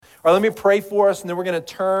All right, let me pray for us, and then we're going to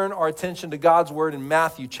turn our attention to God's word in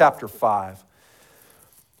Matthew chapter 5.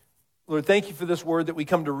 Lord, thank you for this word that we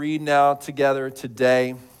come to read now together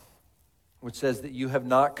today, which says that you have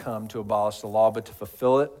not come to abolish the law, but to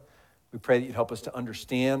fulfill it. We pray that you'd help us to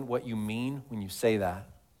understand what you mean when you say that.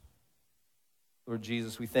 Lord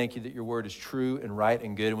Jesus, we thank you that your word is true and right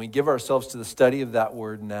and good, and we give ourselves to the study of that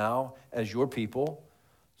word now as your people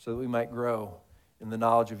so that we might grow in the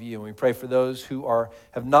knowledge of you. And we pray for those who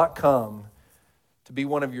have not come to be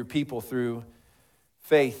one of your people through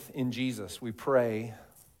faith in Jesus. We pray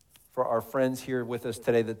for our friends here with us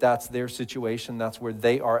today that that's their situation, that's where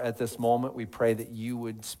they are at this moment. We pray that you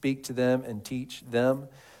would speak to them and teach them,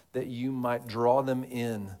 that you might draw them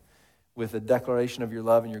in with a declaration of your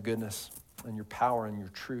love and your goodness and your power and your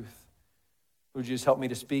truth. Would you just help me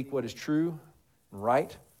to speak what is true and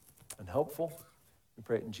right and helpful? We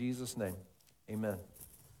pray it in Jesus' name. Amen.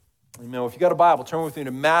 Amen. Well, if you got a Bible, turn with me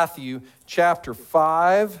to Matthew chapter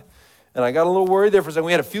 5. And I got a little worried there for a second.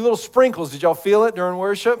 We had a few little sprinkles. Did y'all feel it during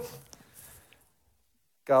worship?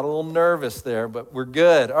 Got a little nervous there, but we're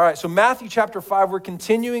good. All right, so Matthew chapter 5, we're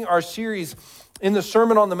continuing our series in the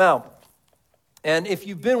Sermon on the Mount. And if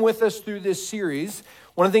you've been with us through this series,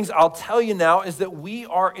 one of the things I'll tell you now is that we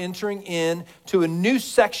are entering into a new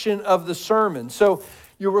section of the sermon. So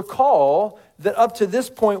you'll recall that up to this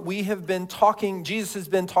point, Jesus has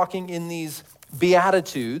been talking in these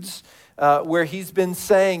Beatitudes, where he's been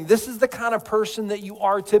saying, this is the kind of person that you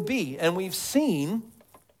are to be. And we have seen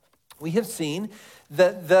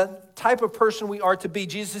that the type of person we are to be,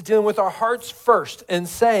 Jesus is dealing with our hearts first and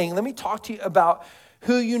saying, let me talk to you about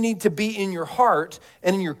who you need to be in your heart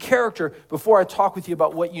and in your character before I talk with you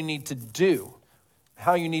about what you need to do,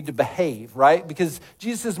 how you need to behave, right? Because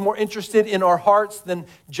Jesus is more interested in our hearts than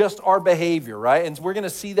just our behavior, right? And we're going to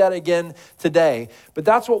see that again today. But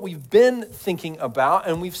that's what we've been thinking about.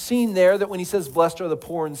 And we've seen there that when he says, blessed are the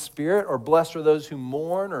poor in spirit, or blessed are those who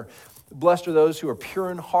mourn, or blessed are those who are pure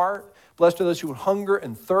in heart, blessed are those who hunger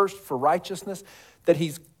and thirst for righteousness, that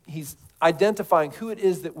he's identifying who it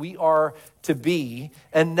is that we are to be.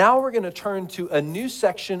 And now we're going to turn to a new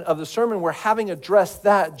section of the sermon where, having addressed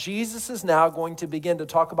that, Jesus is now going to begin to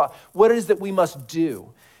talk about what it is that we must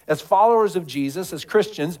do. As followers of Jesus, as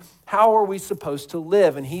Christians, how are we supposed to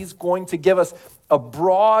live? And he's going to give us a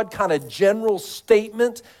broad kind of general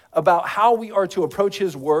statement about how we are to approach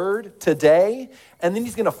his word today. And then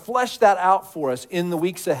he's going to flesh that out for us in the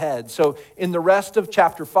weeks ahead. So in the rest of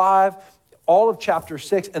chapter 5, all of chapter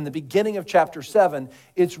 6 and the beginning of chapter 7,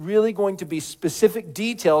 it's really going to be specific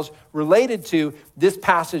details related to this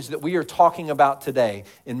passage that we are talking about today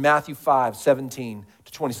in Matthew 5, 17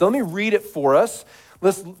 to 20. So let me read it for us.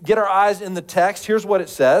 Let's get our eyes in the text. Here's what it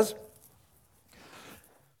says.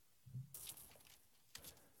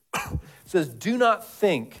 It says, do not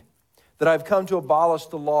think that I've come to abolish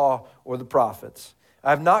the law or the prophets. I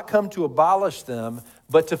have not come to abolish them,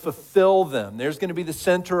 but to fulfill them. There's going to be the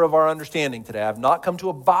center of our understanding today. I have not come to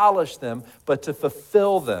abolish them, but to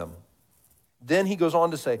fulfill them. Then he goes on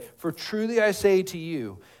to say, for truly I say to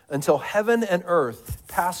you, until heaven and earth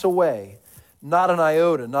pass away, not an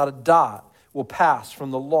iota, not a dot will pass from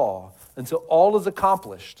the law until all is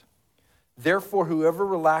accomplished. Therefore, whoever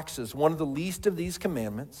relaxes one of the least of these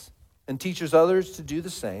commandments and teaches others to do the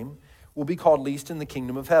same will be called least in the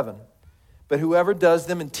kingdom of heaven. But whoever does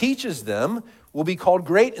them and teaches them will be called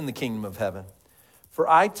great in the kingdom of heaven. For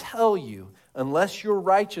I tell you, unless your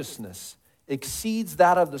righteousness exceeds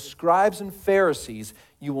that of the scribes and Pharisees,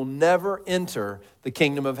 you will never enter the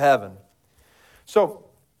kingdom of heaven. So,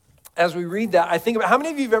 as we read that, I think about how many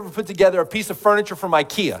of you have ever put together a piece of furniture from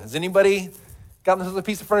IKEA? Has anybody gotten a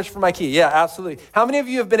piece of furniture from IKEA? Yeah, absolutely. How many of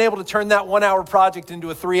you have been able to turn that 1-hour project into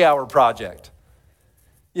a 3-hour project?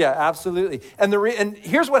 Yeah, absolutely. And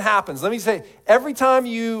here's what happens. Let me say, every time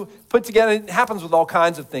you put together, it happens with all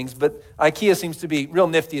kinds of things, but IKEA seems to be real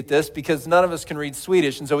nifty at this because none of us can read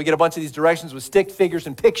Swedish, and so we get a bunch of these directions with stick figures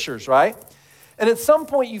and pictures, right? And at some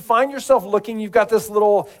point, you find yourself looking, you've got this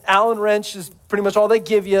little Allen wrench is pretty much all they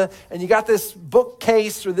give you, and you got this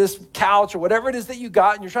bookcase or this couch or whatever it is that you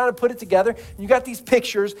got, and you're trying to put it together, and you got these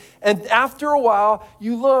pictures, and after a while,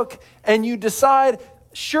 you look and you decide,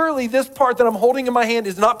 surely this part that I'm holding in my hand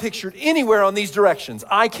is not pictured anywhere on these directions.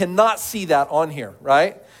 I cannot see that on here,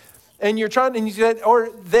 right? And you're trying, and you said, or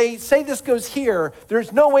they say this goes here.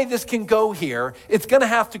 There's no way this can go here. It's going to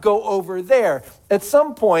have to go over there. At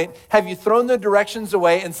some point, have you thrown the directions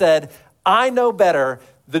away and said, I know better.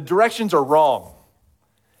 The directions are wrong.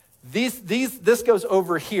 This goes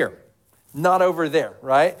over here, not over there,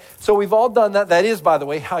 right? So we've all done that. That is, by the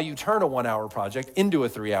way, how you turn a 1-hour project into a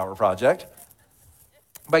 3-hour project,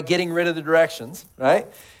 by getting rid of the directions, right?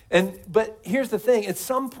 But here's the thing, at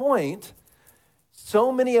some point,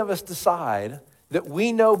 so many of us decide that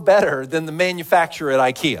we know better than the manufacturer at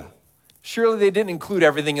IKEA. Surely they didn't include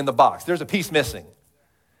everything in the box. There's a piece missing,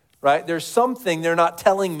 right? There's something they're not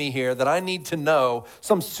telling me here that I need to know,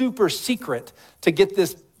 some super secret to get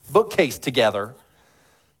this bookcase together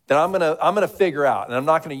that I'm gonna figure out, and I'm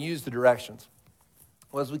not gonna use the directions.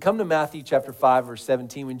 Well, as we come to Matthew chapter 5, verse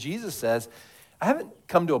 17, when Jesus says, I haven't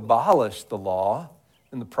come to abolish the law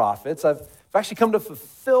and the prophets, I've actually come to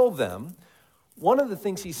fulfill them. One of the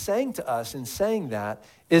things he's saying to us in saying that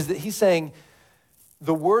is that he's saying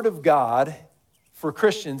the word of God for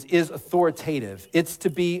Christians is authoritative. It's to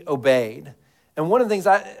be obeyed. And one of the things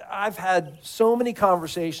I've had so many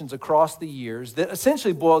conversations across the years that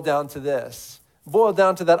essentially boil down to this, boil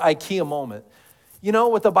down to that IKEA moment. You know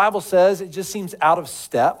what the Bible says, it just seems out of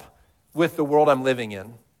step with the world I'm living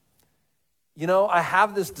in. You know, I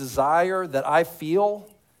have this desire that I feel,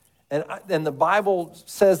 and the Bible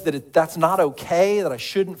says that that's not okay, that I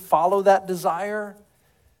shouldn't follow that desire.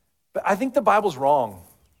 But I think the Bible's wrong.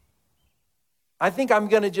 I think I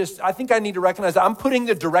need to recognize that I'm putting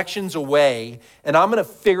the directions away, and I'm going to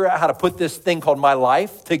figure out how to put this thing called my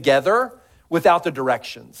life together without the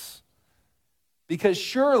directions. Because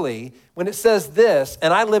surely, when it says this,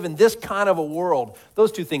 and I live in this kind of a world,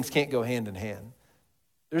 those two things can't go hand in hand.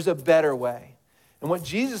 There's a better way. And what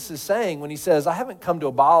Jesus is saying when he says, I haven't come to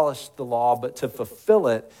abolish the law, but to fulfill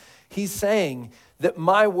it, he's saying that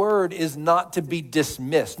my word is not to be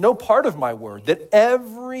dismissed. No part of my word, that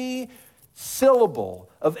every syllable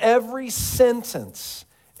of every sentence,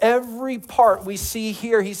 every part we see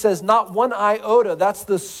here, he says, not one iota. That's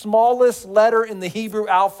the smallest letter in the Hebrew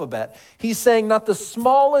alphabet. He's saying not the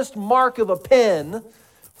smallest mark of a pen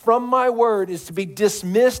from my word is to be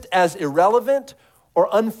dismissed as irrelevant or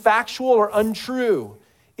unfactual or untrue.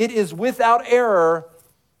 It is without error,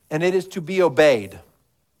 and it is to be obeyed.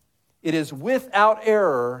 It is without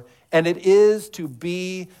error, and it is to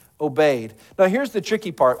be obeyed. Now, here's the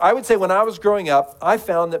tricky part. I would say when I was growing up, I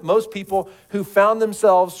found that most people who found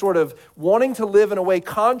themselves sort of wanting to live in a way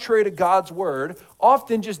contrary to God's word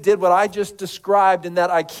often just did what I just described in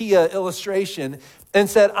that IKEA illustration and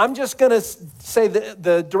said, I'm just going to say that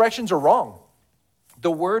the directions are wrong.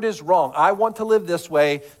 The word is wrong. I want to live this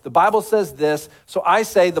way. The Bible says this, so I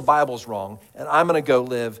say the Bible's wrong, and I'm going to go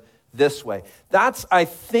live this way. That's, I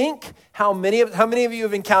think, how many of you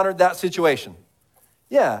have encountered that situation?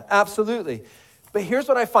 Yeah, absolutely. But here's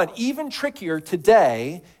what I find even trickier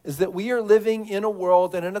today is that we are living in a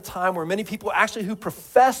world and in a time where many people actually who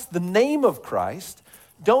profess the name of Christ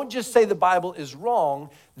don't just say the Bible is wrong.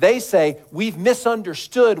 They say, we've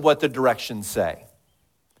misunderstood what the directions say.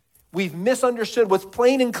 We've misunderstood what's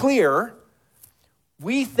plain and clear.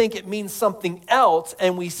 We think it means something else,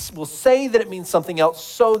 and we will say that it means something else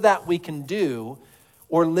so that we can do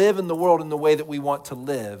or live in the world in the way that we want to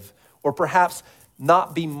live, or perhaps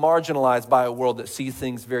not be marginalized by a world that sees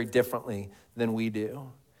things very differently than we do.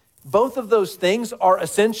 Both of those things are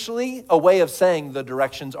essentially a way of saying the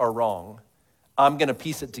directions are wrong. I'm going to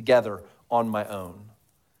piece it together on my own.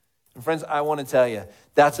 And friends, I want to tell you,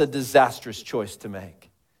 that's a disastrous choice to make.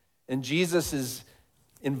 And Jesus is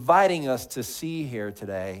inviting us to see here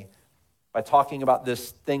today by talking about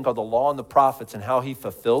this thing called the law and the prophets and how he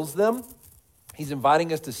fulfills them. He's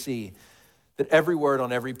inviting us to see that every word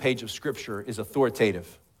on every page of Scripture is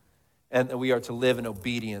authoritative and that we are to live in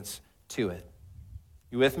obedience to it.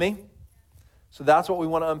 You with me? So that's what we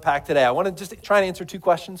want to unpack today. I want to just try and answer two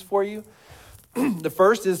questions for you. The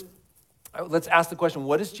first is, let's ask the question,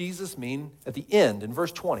 what does Jesus mean at the end in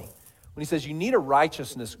verse 20? When he says, you need a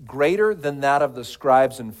righteousness greater than that of the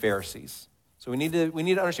scribes and Pharisees. So we need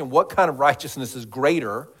to understand what kind of righteousness is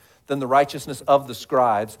greater than the righteousness of the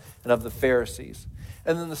scribes and of the Pharisees.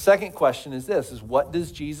 And then the second question is this, is what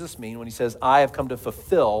does Jesus mean when he says, I have come to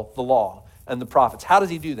fulfill the law and the prophets? How does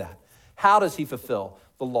he do that? How does he fulfill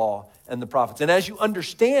the law and the prophets? And as you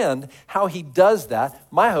understand how he does that,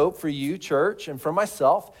 my hope for you, church, and for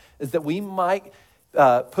myself, is that we might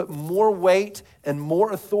put more weight and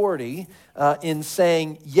more authority in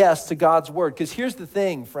saying yes to God's word. Because here's the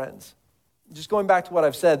thing, friends. Just going back to what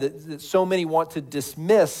I've said, that so many want to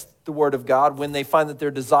dismiss the word of God when they find that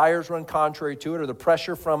their desires run contrary to it or the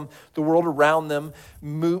pressure from the world around them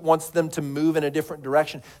wants them to move in a different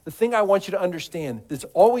direction. The thing I want you to understand that's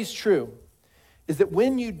always true is that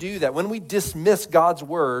when you do that, when we dismiss God's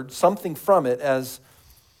word, something from it as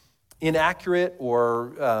inaccurate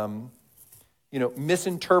or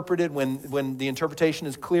misinterpreted when the interpretation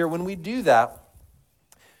is clear, when we do that,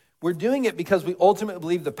 we're doing it because we ultimately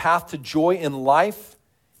believe the path to joy in life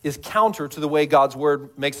is counter to the way God's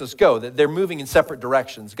word makes us go, that they're moving in separate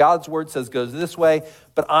directions. God's word says goes this way,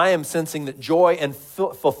 but I am sensing that joy and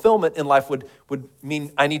fulfillment in life would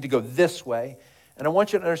mean I need to go this way. And I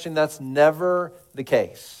want you to understand that's never the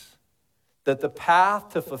case. That the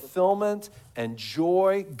path to fulfillment and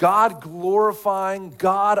joy, God glorifying,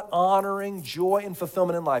 God honoring joy and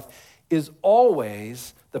fulfillment in life is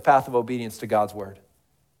always the path of obedience to God's word.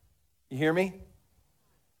 You hear me?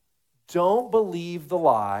 Don't believe the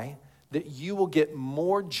lie that you will get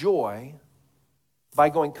more joy by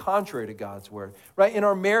going contrary to God's word, right? In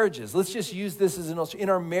our marriages, let's just use this as an illustration. In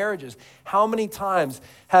our marriages, how many times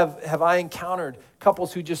have I encountered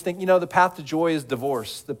couples who just think, the path to joy is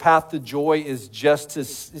divorce. The path to joy is just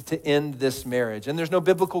to end this marriage. And there's no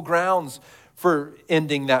biblical grounds for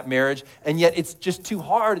ending that marriage, and yet it's just too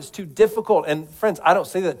hard, it's too difficult. And friends, I don't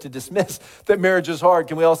say that to dismiss that marriage is hard.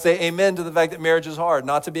 Can we all say amen to the fact that marriage is hard?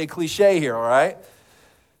 Not to be a cliche here, all right?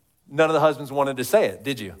 None of the husbands wanted to say it,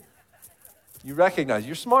 did you? You recognize,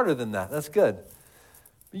 you're smarter than that. That's good.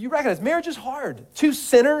 But you recognize marriage is hard. Two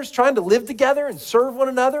sinners trying to live together and serve one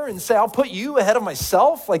another and say, I'll put you ahead of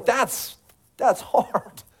myself. Like that's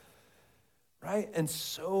hard, right? And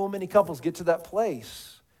so many couples get to that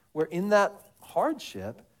place where in that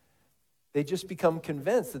hardship, they just become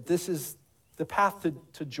convinced that this is the path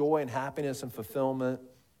to joy and happiness and fulfillment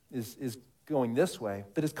is going this way,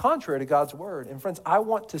 but it's contrary to God's word. And friends, I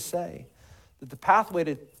want to say that the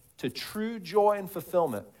pathway to true joy and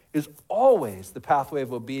fulfillment is always the pathway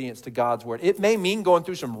of obedience to God's word. It may mean going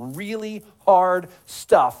through some really hard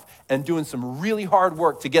stuff and doing some really hard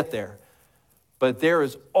work to get there, but there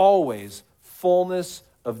is always fullness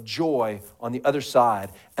of joy on the other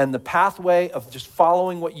side. And the pathway of just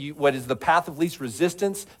following what is the path of least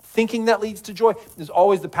resistance, thinking that leads to joy, is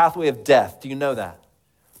always the pathway of death. Do you know that?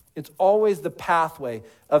 It's always the pathway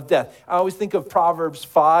of death. I always think of Proverbs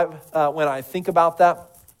 5 when I think about that.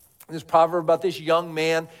 This proverb about this young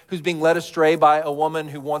man who's being led astray by a woman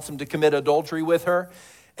who wants him to commit adultery with her.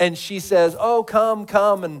 And she says, oh, come,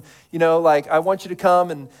 and, I want you to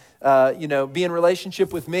come and, be in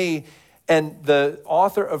relationship with me. And the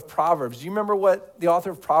author of Proverbs, do you remember what the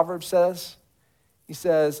author of Proverbs says? He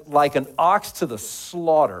says, like an ox to the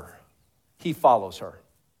slaughter, he follows her.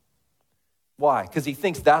 Why? Because he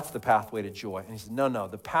thinks that's the pathway to joy. And he says, no,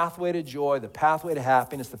 the pathway to joy, the pathway to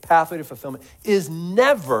happiness, the pathway to fulfillment is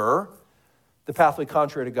never the pathway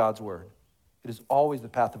contrary to God's word. It is always the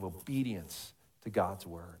path of obedience to God's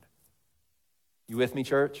word. You with me,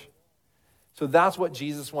 church? So that's what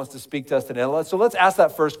Jesus wants to speak to us today. So let's ask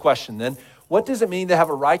that first question then. What does it mean to have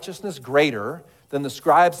a righteousness greater than the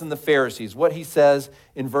scribes and the Pharisees? What he says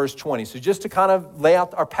in verse 20. So just to kind of lay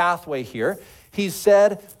out our pathway here, he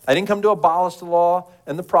said, I didn't come to abolish the law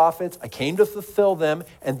and the prophets. I came to fulfill them.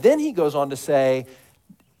 And then he goes on to say,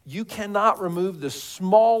 you cannot remove the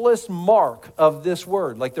smallest mark of this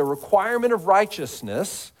word. Like the requirement of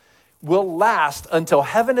righteousness will last until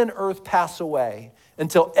heaven and earth pass away,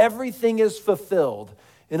 until everything is fulfilled.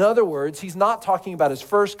 In other words, he's not talking about his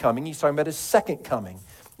first coming. He's talking about his second coming.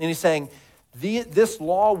 And he's saying, this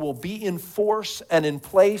law will be in force and in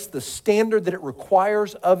place. The standard that it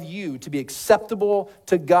requires of you to be acceptable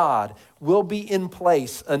to God will be in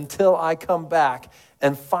place until I come back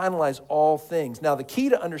and finalize all things. Now, the key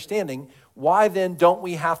to understanding why then don't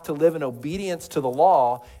we have to live in obedience to the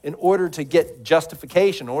law in order to get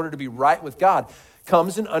justification, in order to be right with God,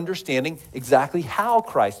 comes in understanding exactly how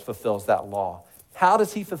Christ fulfills that law. How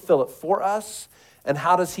does he fulfill it for us? And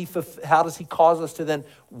how does he cause us to then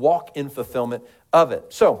walk in fulfillment of it?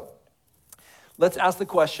 So let's ask the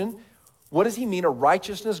question, what does he mean a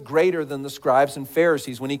righteousness greater than the scribes and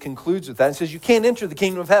Pharisees when he concludes with that and says you can't enter the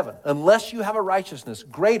kingdom of heaven unless you have a righteousness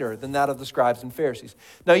greater than that of the scribes and Pharisees?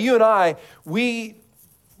 Now you and I, we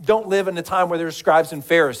don't live in a time where there's scribes and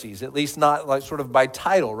Pharisees, at least not like sort of by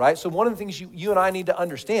title, right? So one of the things you and I need to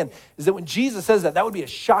understand is that when Jesus says that would be a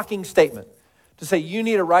shocking statement. To say you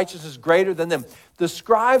need a righteousness greater than them. The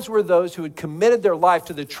scribes were those who had committed their life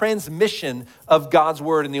to the transmission of God's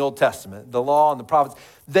word in the Old Testament, the law and the prophets.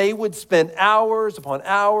 They would spend hours upon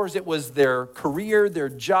hours. It was their career, their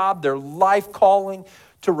job, their life calling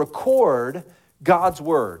to record God's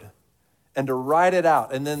word and to write it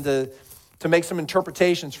out and then to make some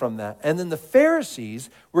interpretations from that. And then the Pharisees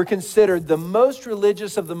were considered the most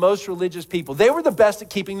religious of the most religious people. They were the best at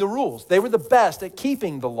keeping the rules. They were the best at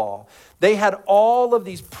keeping the law. They had all of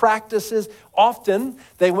these practices. Often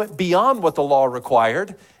they went beyond what the law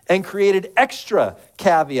required and created extra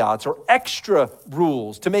caveats or extra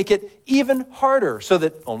rules to make it even harder so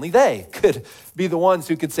that only they could be the ones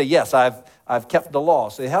who could say, yes, I've kept the law.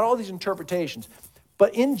 So they had all these interpretations.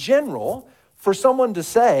 But in general, for someone to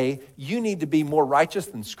say, you need to be more righteous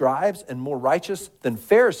than scribes and more righteous than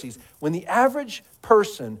Pharisees, when the average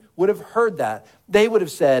person would have heard that, they would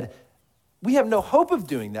have said, we have no hope of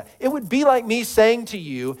doing that. It would be like me saying to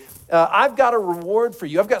you, I've got a reward for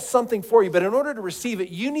you. I've got something for you. But in order to receive it,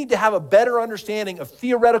 you need to have a better understanding of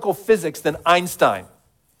theoretical physics than Einstein.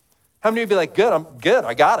 How many of you would be like, I'm good,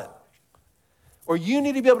 I got it. Or you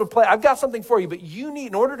need to be able to play. I've got something for you, but you need,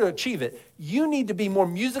 in order to achieve it, you need to be more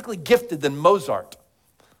musically gifted than Mozart.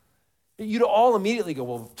 You'd all immediately go,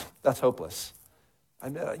 well, that's hopeless. I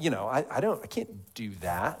can't do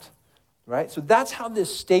that, right? So that's how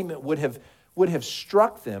this statement would have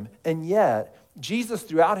struck them. And yet, Jesus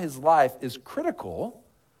throughout his life is critical.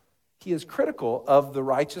 He is critical of the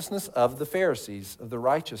righteousness of the Pharisees, of the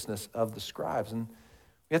righteousness of the scribes. And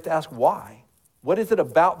we have to ask why. What is it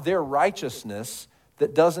about their righteousness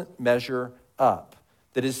that doesn't measure up,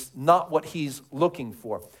 that is not what he's looking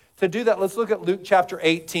for? To do that, let's look at Luke chapter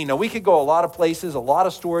 18. Now, we could go a lot of places, a lot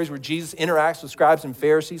of stories where Jesus interacts with scribes and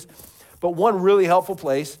Pharisees, but one really helpful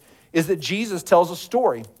place is that Jesus tells a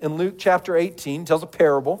story. In Luke chapter 18, tells a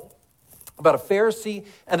parable about a Pharisee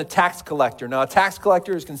and a tax collector. Now, a tax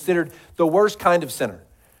collector is considered the worst kind of sinner,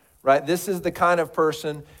 right? This is the kind of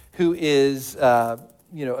person who is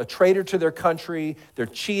a traitor to their country. They're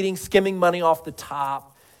cheating, skimming money off the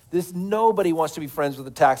top. Nobody wants to be friends with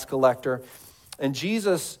a tax collector. And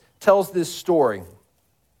Jesus tells this story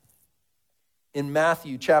in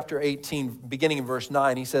Matthew chapter 18, beginning in verse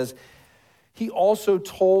 9. He says, he also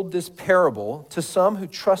told this parable to some who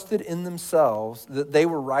trusted in themselves that they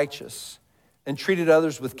were righteous and treated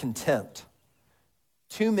others with contempt.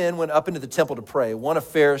 Two men went up into the temple to pray, one a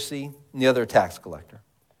Pharisee and the other a tax collector.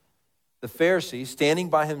 The Pharisee, standing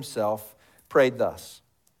by himself, prayed thus: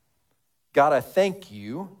 God, I thank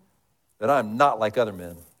you that I'm not like other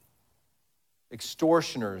men,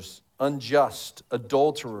 extortioners, unjust,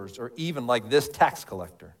 adulterers, or even like this tax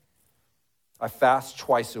collector. I fast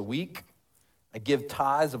twice a week. I give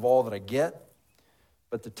tithes of all that I get.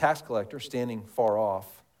 But the tax collector, standing far off,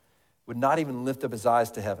 would not even lift up his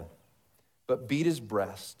eyes to heaven, but beat his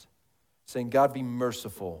breast, saying, God, be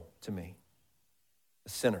merciful to me, a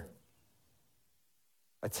sinner.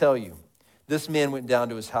 I tell you, this man went down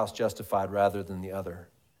to his house justified rather than the other.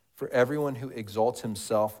 For everyone who exalts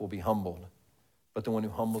himself will be humbled, but the one who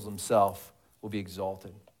humbles himself will be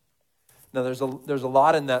exalted. Now, there's a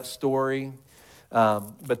lot in that story,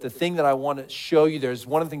 but the thing that I want to show you, there's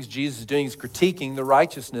one of the things Jesus is doing is critiquing the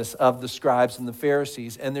righteousness of the scribes and the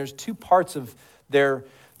Pharisees, and there's two parts of their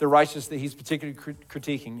righteousness that he's particularly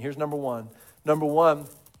critiquing. Here's number one. Number one,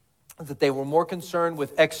 that they were more concerned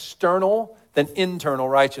with external than internal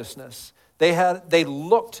righteousness. They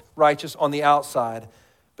looked righteous on the outside,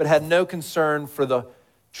 but had no concern for the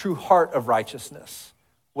true heart of righteousness,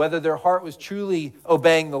 whether their heart was truly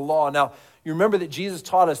obeying the law. Now, you remember that Jesus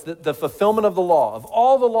taught us that the fulfillment of the law, of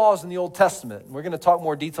all the laws in the Old Testament, and we're going to talk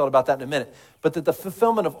more detailed about that in a minute, but that the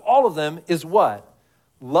fulfillment of all of them is what?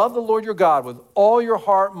 Love the Lord your God with all your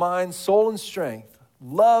heart, mind, soul, and strength.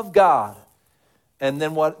 Love God. And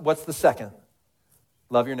then what's the second?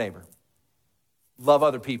 Love your neighbor. Love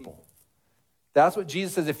other people. That's what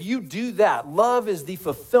Jesus says. If you do that, love is the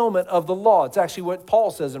fulfillment of the law. It's actually what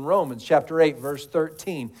Paul says in Romans chapter 8, verse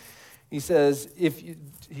 13. He says,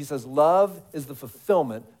 love is the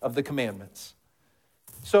fulfillment of the commandments.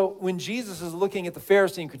 So when Jesus is looking at the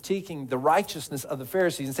Pharisee and critiquing the righteousness of the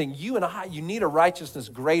Pharisees and saying, you need a righteousness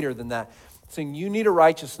greater than that. Saying you need a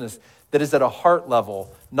righteousness that is at a heart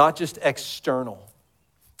level, not just external.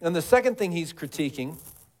 And the second thing he's critiquing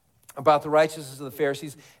about the righteousness of the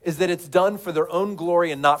Pharisees is that it's done for their own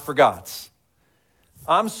glory and not for God's.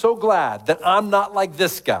 I'm so glad that I'm not like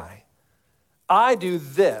this guy. I do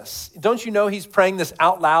this. Don't you know he's praying this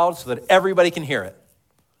out loud so that everybody can hear it?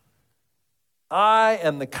 I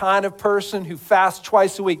am the kind of person who fasts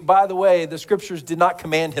twice a week. By the way, the scriptures did not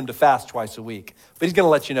command him to fast twice a week, but he's going to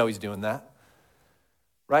let you know he's doing that.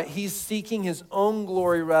 Right? He's seeking his own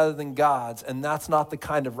glory rather than God's, and that's not the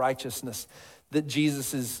kind of righteousness that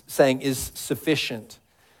Jesus is saying is sufficient.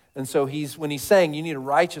 And so when he's saying you need a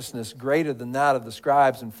righteousness greater than that of the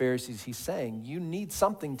scribes and Pharisees, he's saying you need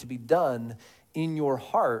something to be done in your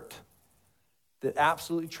heart that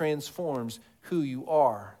absolutely transforms who you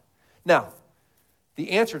are. Now,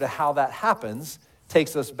 the answer to how that happens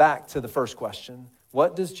takes us back to the first question.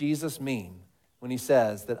 What does Jesus mean when he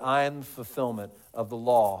says that I am the fulfillment of the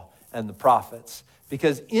law and the prophets?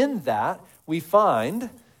 Because in that, we find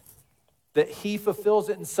that he fulfills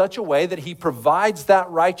it in such a way that he provides that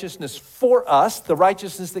righteousness for us, the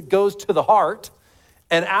righteousness that goes to the heart,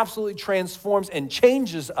 and absolutely transforms and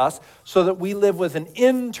changes us so that we live with an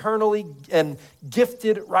internally and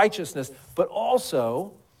gifted righteousness, but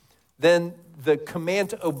also then the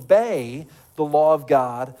command to obey the law of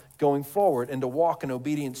God going forward and to walk in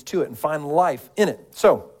obedience to it and find life in it.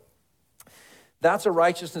 So that's a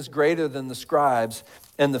righteousness greater than the scribes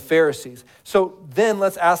and the Pharisees. So then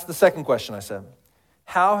let's ask the second question I said.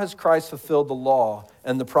 How has Christ fulfilled the law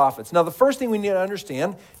and the prophets? Now, the first thing we need to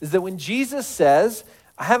understand is that when Jesus says,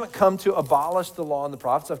 I haven't come to abolish the law and the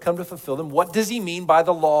prophets, I've come to fulfill them, what does he mean by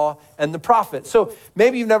the law and the prophets? So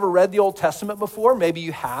maybe you've never read the Old Testament before, maybe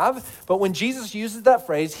you have, but when Jesus uses that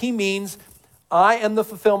phrase, he means, I am the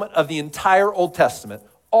fulfillment of the entire Old Testament.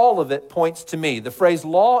 All of it points to me. The phrase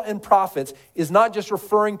law and prophets is not just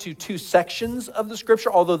referring to two sections of the scripture,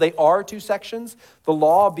 although they are two sections. The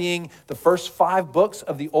law being the first 5 books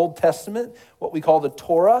of the Old Testament, what we call the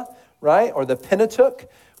Torah, right? Or the Pentateuch.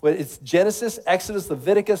 It's Genesis, Exodus,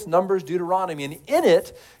 Leviticus, Numbers, Deuteronomy. And in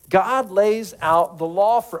it, God lays out the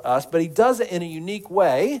law for us, but he does it in a unique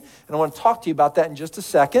way. And I want to talk to you about that in just a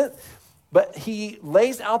second. But he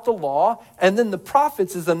lays out the law, and then the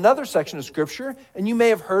prophets is another section of scripture. And you may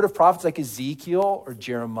have heard of prophets like Ezekiel or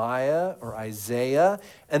Jeremiah or Isaiah.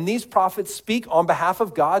 And these prophets speak on behalf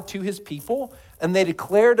of God to his people, and they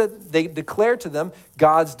declare to them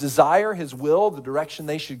God's desire, his will, the direction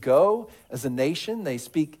they should go as a nation. They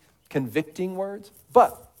speak convicting words.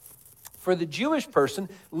 But for the Jewish person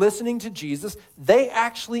listening to Jesus, they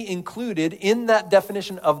actually included in that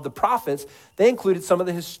definition of the prophets, they included some of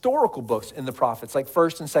the historical books in the prophets, like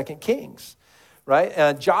 1st and 2nd Kings,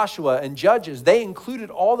 right? Joshua and Judges, they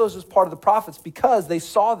included all those as part of the prophets because they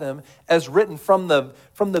saw them as written from the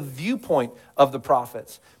viewpoint of the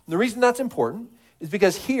prophets. And the reason that's important is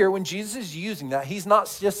because here, when Jesus is using that, he's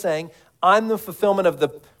not just saying, I'm the fulfillment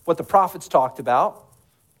of what the prophets talked about,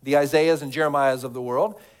 the Isaiahs and Jeremiahs of the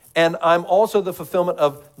world, and I'm also the fulfillment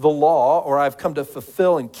of the law, or I've come to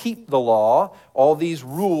fulfill and keep the law, all these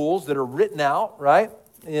rules that are written out, right,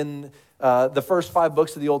 in the first 5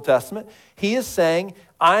 books of the Old Testament. He is saying,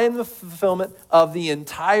 I am the fulfillment of the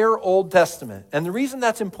entire Old Testament. And the reason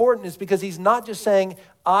that's important is because he's not just saying,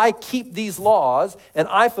 I keep these laws and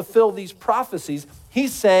I fulfill these prophecies.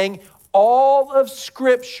 He's saying, all of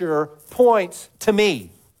Scripture points to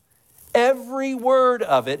me. Every word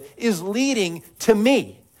of it is leading to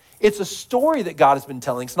me. It's a story that God has been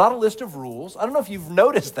telling. It's not a list of rules. I don't know if you've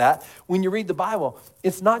noticed that when you read the Bible.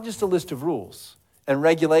 It's not just a list of rules and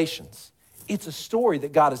regulations. It's a story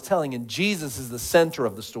that God is telling, and Jesus is the center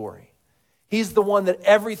of the story. He's the one that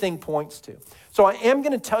everything points to. So I am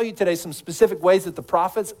going to tell you today some specific ways that the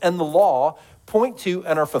prophets and the law point to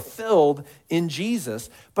and are fulfilled in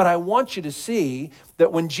Jesus. But I want you to see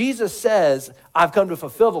that when Jesus says, I've come to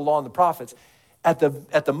fulfill the law and the prophets, at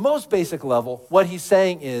the most basic level, what he's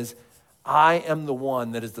saying is, I am the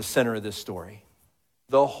one that is the center of this story.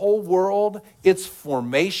 The whole world, its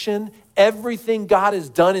formation, everything God has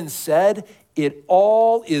done and said, it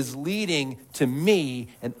all is leading to me,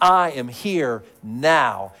 and I am here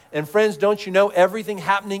now. And friends, don't you know everything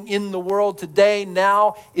happening in the world today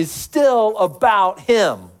now is still about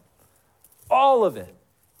him. All of it.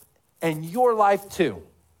 And your life too.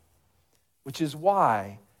 Which is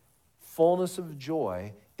why fullness of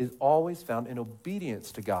joy is always found in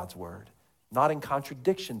obedience to God's word, not in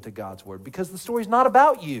contradiction to God's word, because the story's not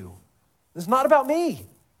about you. It's not about me.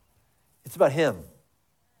 It's about him.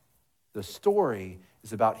 The story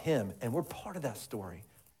is about him, and we're part of that story.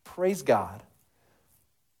 Praise God.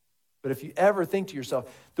 But if you ever think to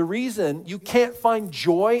yourself, the reason you can't find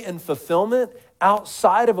joy and fulfillment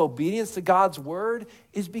outside of obedience to God's word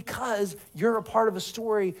is because you're a part of a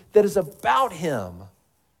story that is about him.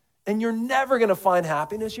 And you're never going to find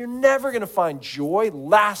happiness. You're never going to find joy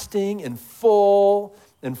lasting and full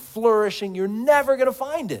and flourishing. You're never going to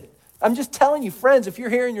find it. I'm just telling you, friends, if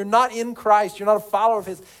you're here and you're not in Christ, you're not a follower of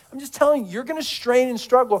his, I'm just telling you, you're going to strain and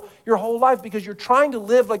struggle your whole life because you're trying to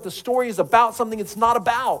live like the story is about something it's not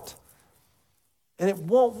about. And it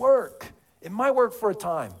won't work. It might work for a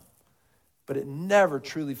time, but it never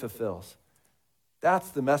truly fulfills. That's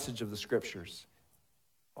the message of the scriptures.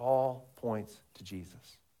 All points to Jesus.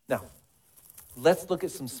 Now, let's look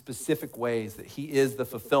at some specific ways that he is the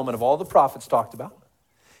fulfillment of all the prophets talked about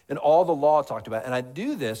and all the law talked about. And I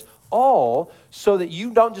do this all so that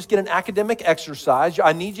you don't just get an academic exercise.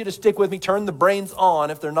 I need you to stick with me, turn the brains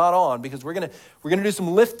on if they're not on, because we're gonna do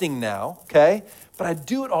some lifting now, okay? But I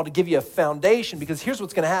do it all to give you a foundation, because here's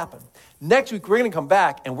what's gonna happen. Next week, we're gonna come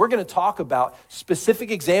back and we're gonna talk about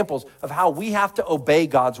specific examples of how we have to obey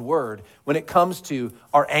God's word when it comes to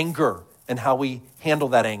our anger and how we handle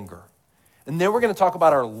that anger. And then we're going to talk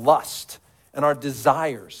about our lust and our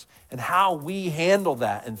desires and how we handle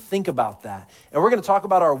that and think about that. And we're going to talk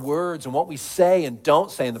about our words and what we say and don't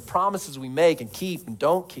say and the promises we make and keep and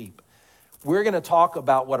don't keep. We're going to talk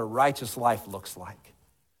about what a righteous life looks like,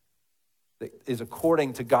 that is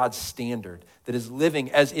according to God's standard, that is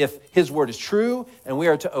living as if his word is true and we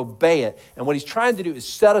are to obey it. And what he's trying to do is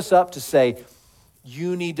set us up to say,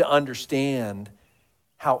 you need to understand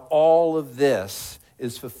how all of this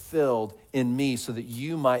is fulfilled in me so that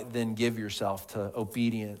you might then give yourself to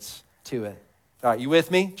obedience to it. All right, you with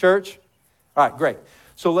me, church? All right, great.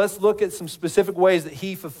 So let's look at some specific ways that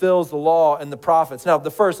he fulfills the law and the prophets. Now,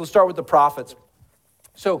 let's start with the prophets.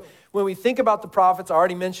 So when we think about the prophets, I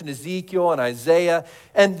already mentioned Ezekiel and Isaiah,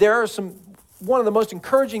 and there are one of the most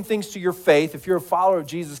encouraging things to your faith, if you're a follower of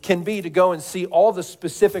Jesus, can be to go and see all the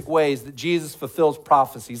specific ways that Jesus fulfills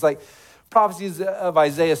prophecies. Like prophecies of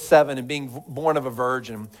Isaiah 7 and being born of a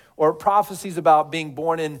virgin, or prophecies about being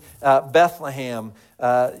born in Bethlehem,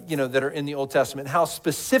 that are in the Old Testament, how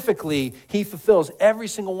specifically he fulfills every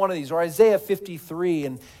single one of these, or Isaiah 53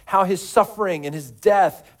 and how his suffering and his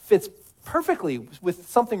death fits perfectly with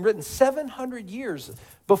something written 700 years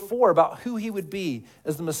before about who he would be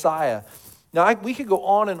as the Messiah. Now, we could go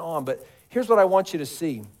on, but here's what I want you to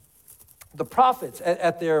see. The prophets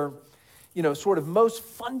at their, sort of most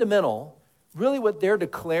fundamental, really what they're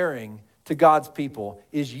declaring to God's people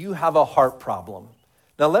is you have a heart problem.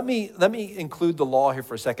 Now, let me include the law here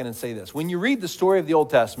for a second and say this. When you read the story of the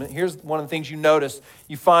Old Testament, here's one of the things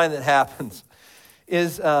you find that happens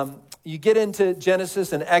is you get into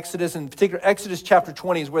Genesis and Exodus, in particular Exodus chapter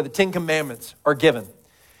 20 is where the 10 Commandments are given.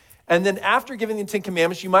 And then after giving the 10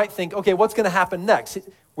 Commandments, you might think, okay, what's going to happen next?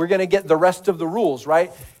 We're going to get the rest of the rules,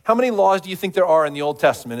 right? How many laws do you think there are in the Old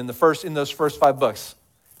Testament in those first 5 books?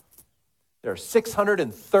 There are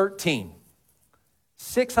 613.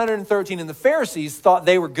 613, and the Pharisees thought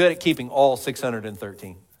they were good at keeping all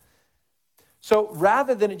 613. So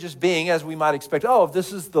rather than it just being, as we might expect, if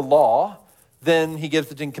this is the law, then he gives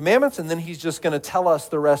the 10 Commandments, and then he's just going to tell us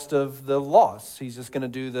the rest of the laws. He's just going to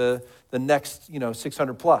do the next,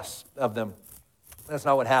 600 plus of them. That's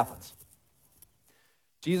not what happens.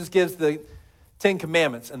 Jesus gives the 10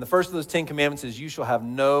 Commandments, and the first of those 10 Commandments is, you shall have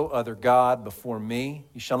no other God before me.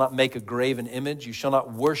 You shall not make a graven image. You shall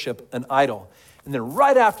not worship an idol. And then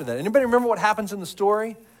right after that, anybody remember what happens in the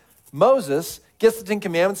story? Moses gets the 10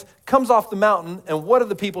 Commandments, comes off the mountain, and what are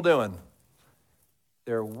the people doing?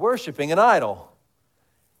 They're worshiping an idol.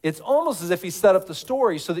 It's almost as if he set up the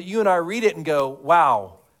story so that you and I read it and go,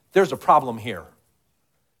 wow, there's a problem here.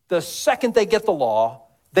 The second they get the law,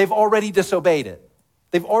 they've already disobeyed it.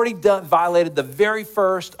 They've already violated the very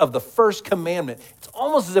first of the first commandment. It's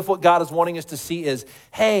almost as if what God is wanting us to see is,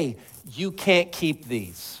 hey, you can't keep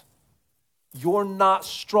these. You're not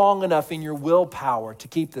strong enough in your willpower to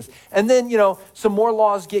keep this. And then, some more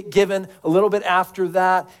laws get given a little bit after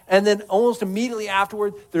that. And then almost immediately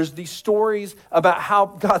afterward, there's these stories about how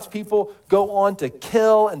God's people go on to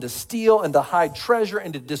kill and to steal and to hide treasure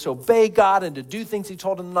and to disobey God and to do things he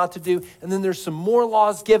told them not to do. And then there's some more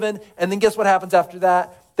laws given. And then guess what happens after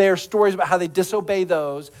that? There are stories about how they disobey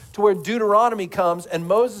those, to where Deuteronomy comes and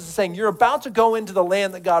Moses is saying, you're about to go into the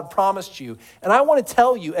land that God promised you. And I want to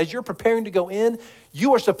tell you, as you're preparing to go in,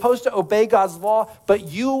 you are supposed to obey God's law, but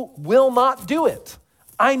you will not do it.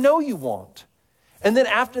 I know you won't. And then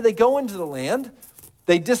after they go into the land,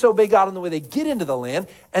 they disobey God in the way they get into the land.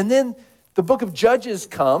 And then the book of Judges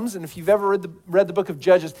comes. And if you've ever read the book of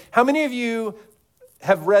Judges, how many of you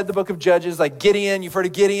have read the book of Judges? Like Gideon, you've heard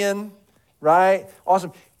of Gideon? Right?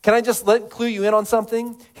 Awesome. Can I just clue you in on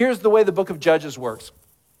something? Here's the way the book of Judges works.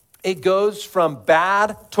 It goes from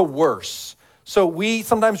bad to worse. So we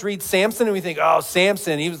sometimes read Samson and we think,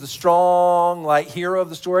 Samson, he was the strong, hero of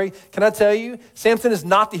the story. Can I tell you, Samson is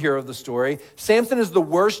not the hero of the story. Samson is the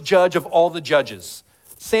worst judge of all the judges.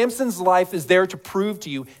 Samson's life is there to prove to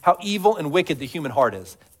you how evil and wicked the human heart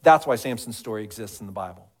is. That's why Samson's story exists in the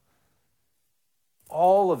Bible.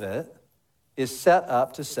 All of it is set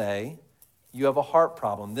up to say, you have a heart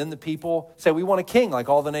problem. Then the people say, we want a king like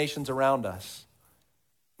all the nations around us.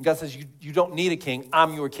 And God says, you don't need a king.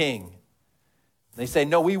 I'm your king. And they say,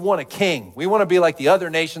 no, we want a king. We want to be like the other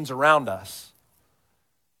nations around us.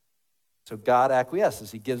 So God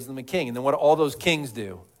acquiesces. He gives them a king. And then what do all those kings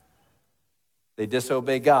do? They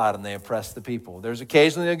disobey God and they oppress the people. There's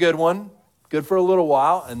occasionally a good one, good for a little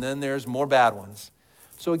while, and then there's more bad ones.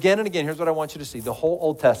 So again and again, here's what I want you to see. The whole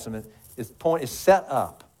Old Testament is set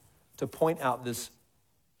up to point out this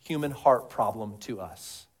human heart problem to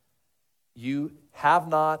us. You have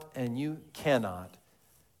not and you cannot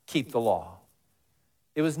keep the law.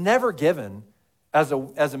 It was never given as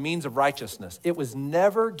a means of righteousness. It was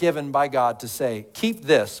never given by God to say, keep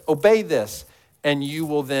this, obey this, and you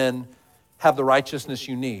will then have the righteousness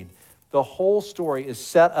you need. The whole story is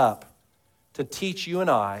set up to teach you and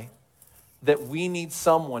I that we need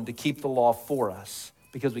someone to keep the law for us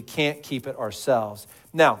because we can't keep it ourselves.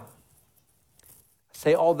 Now, I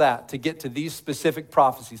say all that to get to these specific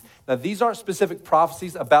prophecies. Now, these aren't specific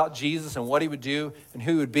prophecies about Jesus and what he would do and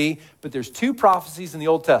who he would be, but there's two prophecies in the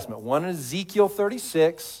Old Testament, one in Ezekiel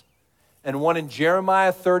 36 and one in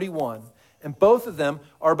Jeremiah 31. And both of them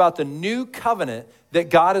are about the new covenant that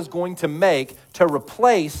God is going to make to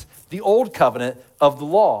replace the old covenant of the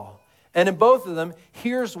law. And in both of them,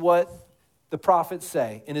 here's what the prophets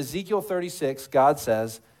say. In Ezekiel 36, God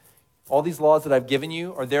says, all these laws that I've given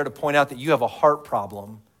you are there to point out that you have a heart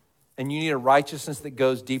problem and you need a righteousness that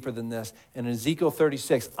goes deeper than this. And in Ezekiel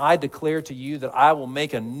 36, I declare to you that I will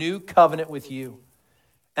make a new covenant with you.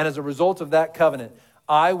 And as a result of that covenant,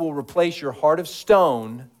 I will replace your heart of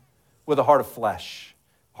stone with a heart of flesh,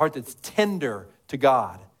 a heart that's tender to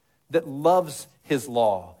God, that loves his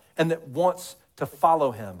law, and that wants to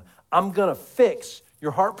follow him. I'm going to fix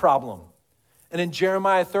your heart problem. And in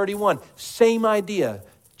Jeremiah 31, same idea.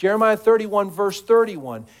 Jeremiah 31, verse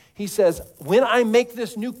 31, he says, when I make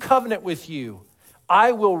this new covenant with you,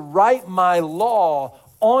 I will write my law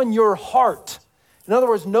on your heart. In other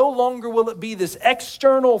words, no longer will it be this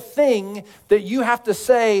external thing that you have to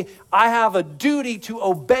say, I have a duty to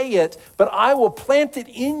obey it, but I will plant it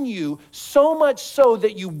in you so much so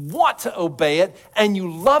that you want to obey it and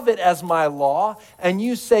you love it as my law and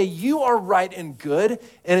you say you are right and good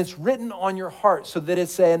and it's written on your heart so that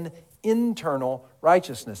it's an internal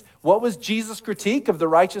righteousness. What was Jesus' critique of the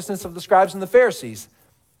righteousness of the scribes and the Pharisees?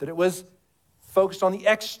 That it was focused on the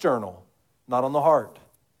external, not on the heart.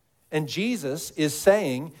 And Jesus is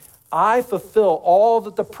saying, I fulfill all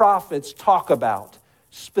that the prophets talk about.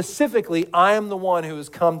 Specifically, I am the one who has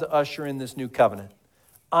come to usher in this new covenant.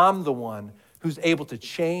 I'm the one who's able to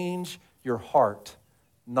change your heart,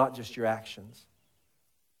 not just your actions.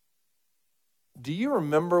 Do you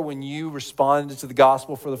remember when you responded to the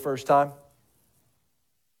gospel for the first time?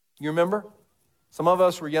 You remember? Some of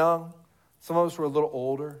us were young. Some of us were a little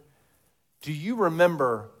older. Do you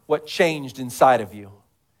remember what changed inside of you?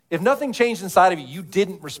 If nothing changed inside of you, you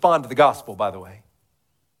didn't respond to the gospel, by the way.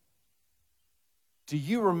 Do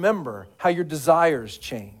you remember how your desires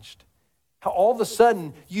changed? How all of a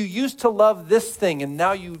sudden you used to love this thing and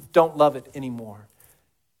now you don't love it anymore?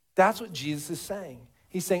 That's what Jesus is saying.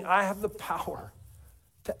 He's saying, I have the power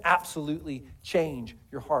to absolutely change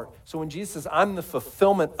your heart. So when Jesus says, I'm the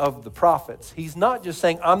fulfillment of the prophets, he's not just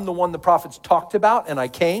saying, I'm the one the prophets talked about and I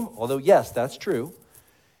came, although yes, that's true.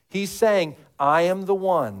 He's saying, I am the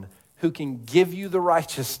one who can give you the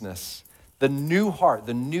righteousness, the new heart,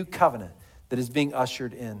 the new covenant that is being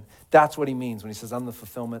ushered in. That's what he means when he says, I'm the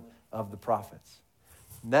fulfillment of the prophets.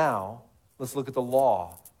 Now, let's look at the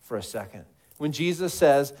law for a second. When Jesus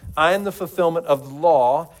says, I am the fulfillment of the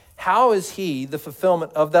law, how is he the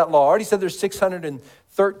fulfillment of that law? I already said there's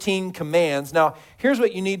 613 commands. Now, here's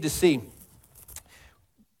what you need to see.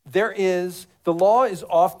 The law is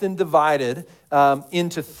often divided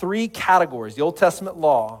into three categories. The Old Testament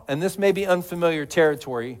law, and this may be unfamiliar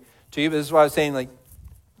territory to you, but this is why I was saying,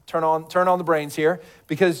 turn on the brains here,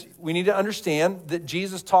 because we need to understand that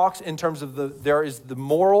Jesus talks in terms of there is the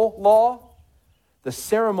moral law, the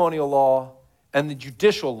ceremonial law, and the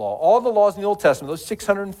judicial law. All the laws in the Old Testament, those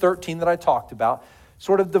 613 that I talked about,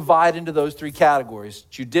 sort of divide into those three categories: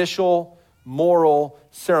 judicial, moral,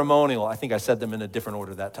 ceremonial. I think I said them in a different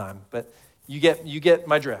order that time, but you get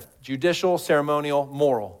my drift. Judicial, ceremonial,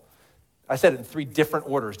 moral. I said it in three different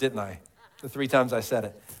orders, didn't I? The three times I said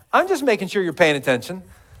it. I'm just making sure you're paying attention.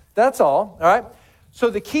 That's all right? So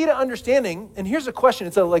the key to understanding, and here's a question,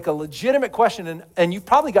 it's a legitimate question, and you've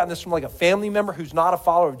probably gotten this from a family member who's not a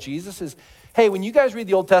follower of Jesus, is, hey, when you guys read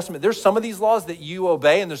the Old Testament, there's some of these laws that you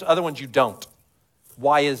obey and there's other ones you don't.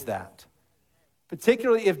 Why is that?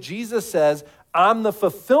 Particularly if Jesus says, I'm the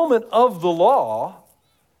fulfillment of the law,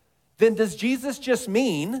 then does Jesus just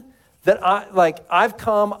mean that I've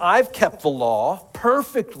kept the law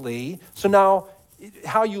perfectly, so now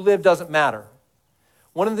how you live doesn't matter?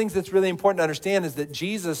 One of the things that's really important to understand is that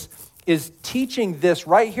Jesus is teaching this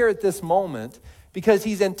right here at this moment because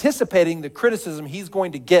he's anticipating the criticism he's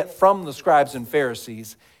going to get from the scribes and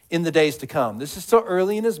Pharisees in the days to come. This is still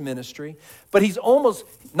early in his ministry, but he is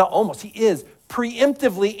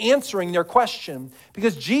preemptively answering their question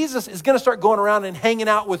because Jesus is going to start going around and hanging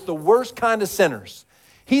out with the worst kind of sinners.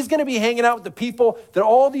 He's going to be hanging out with the people that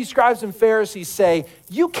all these scribes and Pharisees say,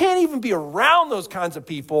 you can't even be around those kinds of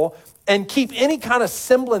people and keep any kind of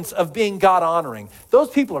semblance of being God-honoring. Those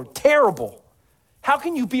people are terrible. How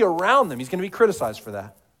can you be around them? He's going to be criticized for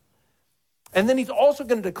that. And then he's also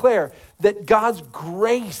going to declare that God's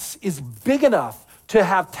grace is big enough to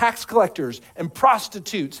have tax collectors and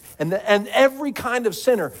prostitutes and every kind of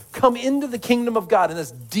sinner come into the kingdom of God. And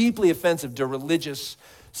that's deeply offensive to religious,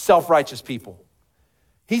 self-righteous people.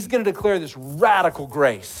 He's going to declare this radical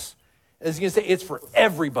grace. And he's going to say it's for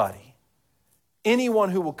everybody. Anyone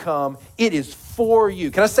who will come, it is for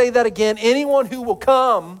you. Can I say that again? Anyone who will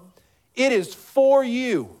come, it is for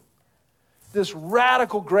you. This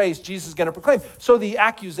radical grace Jesus is going to proclaim. So the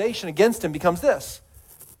accusation against him becomes this.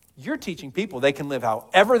 You're teaching people they can live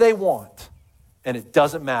however they want, and it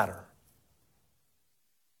doesn't matter.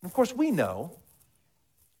 And of course, we know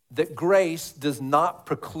that grace does not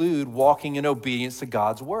preclude walking in obedience to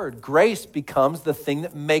God's word. Grace becomes the thing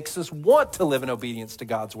that makes us want to live in obedience to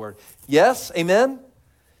God's word. Yes? Amen?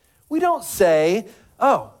 We don't say,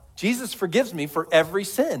 oh, Jesus forgives me for every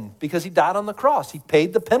sin because he died on the cross. He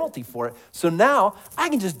paid the penalty for it. So now I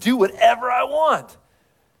can just do whatever I want.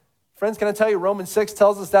 Friends, can I tell you, Romans 6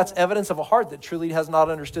 tells us that's evidence of a heart that truly has not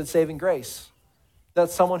understood saving grace.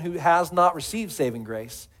 That's someone who has not received saving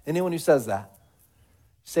grace. Anyone who says that.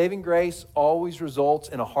 Saving grace always results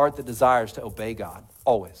in a heart that desires to obey God.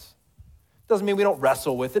 Always. Doesn't mean we don't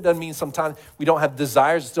wrestle with it. Doesn't mean sometimes we don't have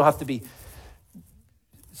desires. We still have to be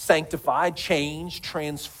sanctified, changed,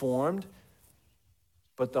 transformed.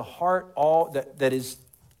 But the heart that is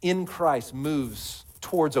in Christ moves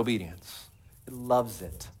towards obedience. It loves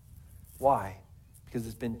it. Why? Because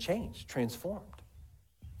it's been changed, transformed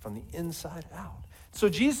from the inside out. So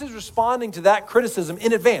Jesus is responding to that criticism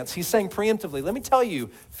in advance. He's saying preemptively, let me tell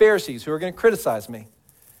you, Pharisees who are going to criticize me,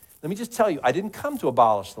 let me just tell you, I didn't come to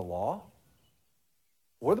abolish the law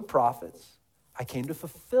or the prophets. I came to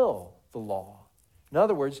fulfill the law. In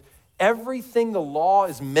other words, everything the law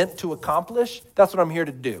is meant to accomplish, that's what I'm here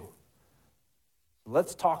to do.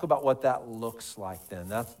 Let's talk about what that looks like then.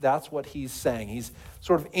 That's what he's saying. He's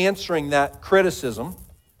sort of answering that criticism.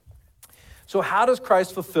 So how does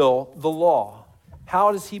Christ fulfill the law?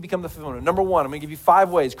 How does he become the fulfillment? Number one, I'm going to give you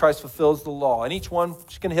 5 ways Christ fulfills the law. And each one, I'm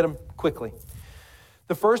just going to hit them quickly.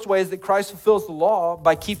 The first way is that Christ fulfills the law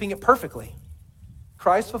by keeping it perfectly.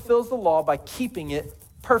 Christ fulfills the law by keeping it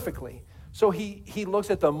perfectly. So he looks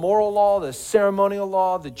at the moral law, the ceremonial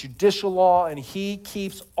law, the judicial law, and he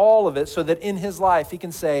keeps all of it so that in his life he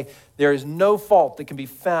can say, there is no fault that can be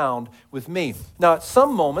found with me. Now, at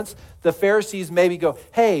some moments, the Pharisees maybe go,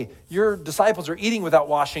 hey, your disciples are eating without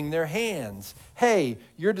washing their hands. Hey,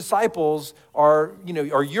 your disciples are,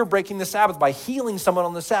 or you're breaking the Sabbath by healing someone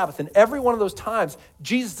on the Sabbath. And every one of those times,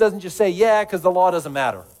 Jesus doesn't just say, yeah, because the law doesn't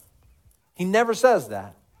matter. He never says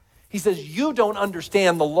that. He says, you don't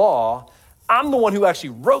understand the law. I'm the one who actually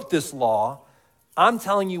wrote this law. I'm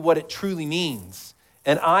telling you what it truly means.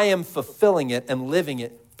 And I am fulfilling it and living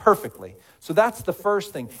it perfectly. So that's the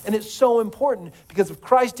first thing. And it's so important because if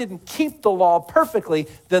Christ didn't keep the law perfectly,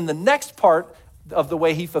 then the next part of the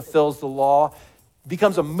way he fulfills the law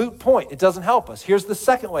becomes a moot point. It doesn't help us. Here's the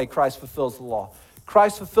second way Christ fulfills the law.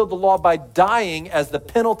 Christ fulfilled the law by dying as the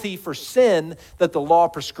penalty for sin that the law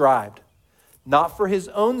prescribed. Not for his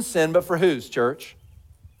own sin, but for whose, church?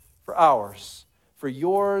 For ours, for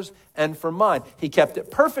yours and for mine. He kept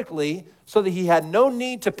it perfectly so that he had no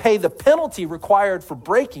need to pay the penalty required for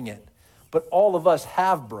breaking it. But all of us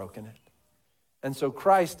have broken it. And so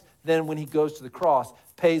Christ then, when he goes to the cross,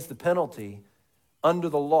 pays the penalty under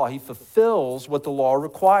the law. He fulfills what the law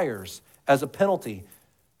requires as a penalty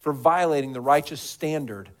for violating the righteous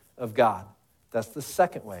standard of God. That's the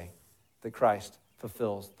second way that Christ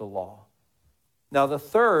fulfills the law. Now, the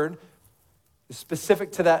third is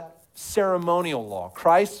specific to that ceremonial law.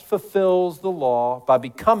 Christ fulfills the law by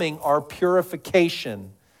becoming our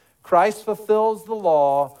purification. Christ fulfills the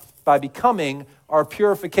law by becoming our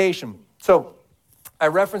purification. So, I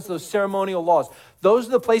referenced those ceremonial laws. Those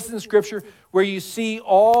are the places in Scripture where you see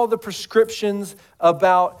all the prescriptions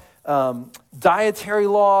about dietary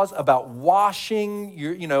laws, about washing.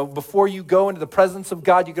 Before you go into the presence of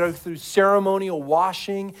God, you go through ceremonial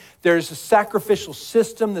washing. There's a sacrificial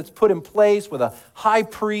system that's put in place with a high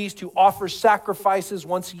priest who offers sacrifices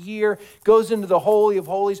once a year, goes into the Holy of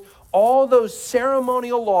Holies. All those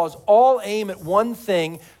ceremonial laws all aim at one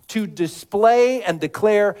thing: to display and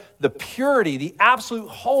declare the purity, the absolute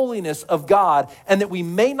holiness of God, and that we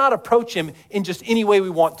may not approach him in just any way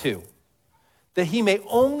we want to. That he may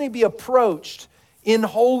only be approached in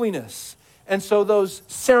holiness. And so those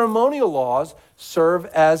ceremonial laws serve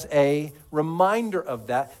as a reminder of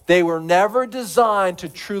that. They were never designed to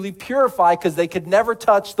truly purify because they could never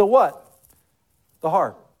touch the what? The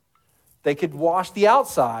heart. They could wash the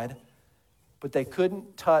outside, but they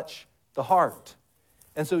couldn't touch the heart.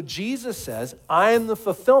 And so Jesus says, I am the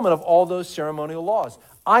fulfillment of all those ceremonial laws.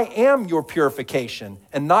 I am your purification,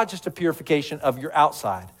 and not just a purification of your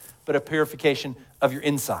outside, but a purification of your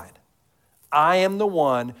inside. I am the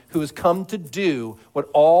one who has come to do what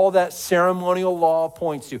all that ceremonial law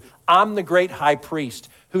points to. I'm the great high priest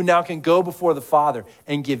who now can go before the Father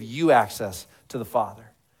and give you access to the Father.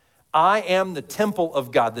 I am the temple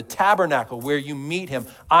of God, the tabernacle where you meet him.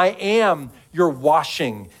 I am your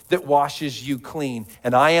washing that washes you clean.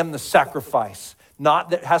 And I am the sacrifice,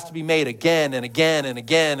 not that has to be made again and again and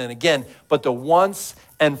again and again, but the once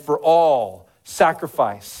and for all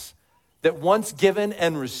sacrifice that once given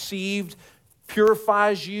and received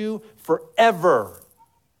purifies you forever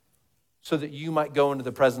so that you might go into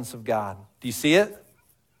the presence of God. Do you see it?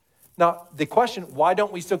 Now, the question, why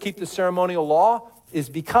don't we still keep the ceremonial law, is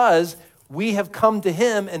because we have come to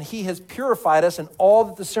him and he has purified us, and all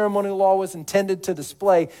that the ceremonial law was intended to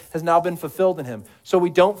display has now been fulfilled in him. So we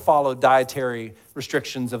don't follow dietary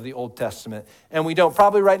restrictions of the Old Testament. And we don't,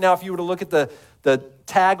 probably right now, if you were to look at the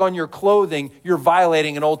tag on your clothing, you're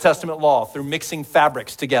violating an Old Testament law through mixing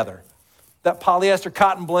fabrics together. That polyester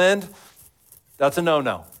cotton blend, that's a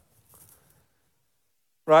no-no.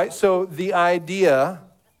 Right? So the idea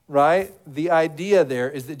there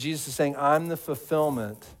is that Jesus is saying, I'm the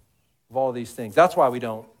fulfillment of all these things. That's why we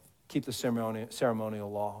don't keep the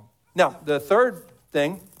ceremonial law. Now, the third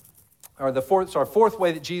thing, or the fourth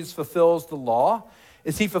way that Jesus fulfills the law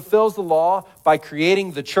is he fulfills the law by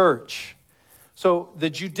creating the church. So the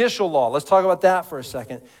judicial law, let's talk about that for a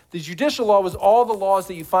second. The judicial law was all the laws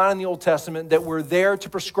that you find in the Old Testament that were there to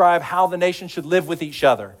prescribe how the nation should live with each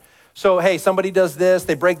other. So, hey, somebody does this,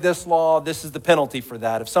 they break this law, this is the penalty for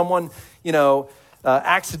that. If someone,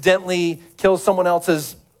 accidentally kills someone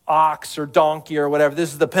else's ox or donkey or whatever,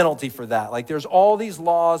 this is the penalty for that. Like, there's all these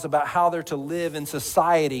laws about how they're to live in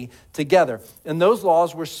society together. And those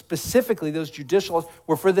laws were specifically, those judicial laws,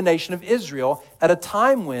 were for the nation of Israel at a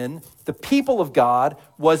time when the people of God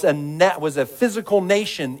was a physical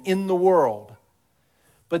nation in the world.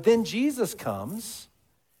 But then Jesus comes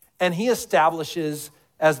and he establishes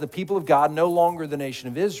as the people of God, no longer the nation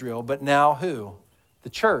of Israel, but now who? The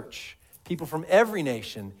church. People from every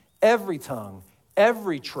nation, every tongue,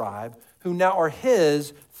 every tribe, who now are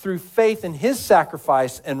his through faith in his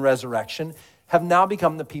sacrifice and resurrection, have now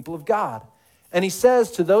become the people of God. And he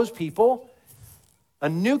says to those people, a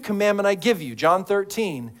new commandment I give you, John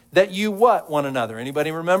 13, that you what one another?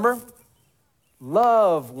 Anybody remember?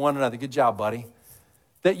 Love one another. Good job, buddy.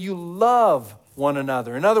 That you love one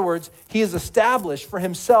another. In other words, he has established for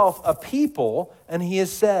himself a people, and he has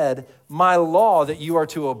said, my law that you are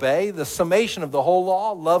to obey, the summation of the whole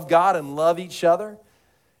law, love God and love each other.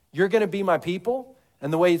 You're going to be my people,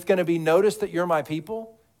 and the way it's going to be noticed that you're my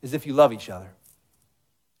people is if you love each other.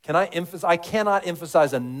 I cannot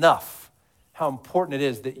emphasize enough how important it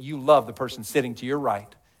is that you love the person sitting to your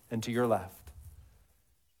right and to your left.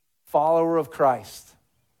 Follower of Christ.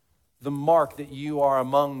 The mark that you are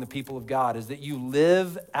among the people of God is that you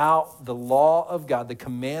live out the law of God, the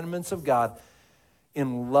commandments of God,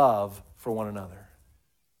 in love for one another.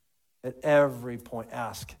 At every point,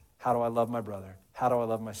 ask, how do I love my brother? How do I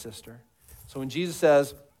love my sister? So when Jesus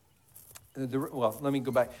says, let me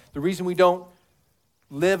go back. The reason we don't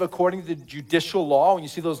live according to the judicial law, when you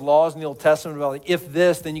see those laws in the Old Testament about like, if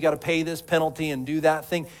this, then you got to pay this penalty and do that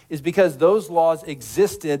thing, is because those laws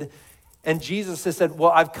existed. And Jesus has said,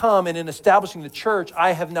 well, I've come, and in establishing the church,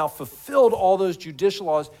 I have now fulfilled all those judicial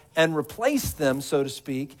laws and replaced them, so to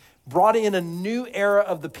speak, brought in a new era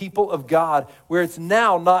of the people of God, where it's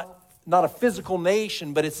now not a physical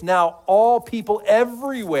nation, but it's now all people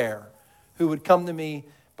everywhere who would come to me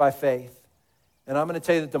by faith. And I'm going to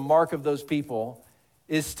tell you that the mark of those people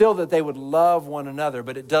is still that they would love one another,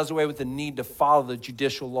 but it does away with the need to follow the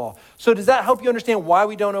judicial law. So does that help you understand why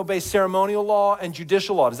we don't obey ceremonial law and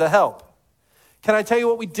judicial law? Does that help? Can I tell you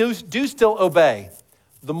what we do still obey?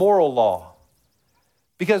 The moral law.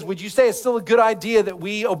 Because would you say it's still a good idea that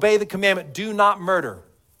we obey the commandment, do not murder?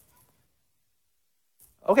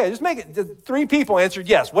 Okay, just make it. 3 people answered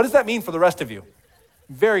yes. What does that mean for the rest of you?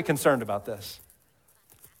 I'm very concerned about this.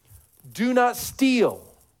 Do not steal.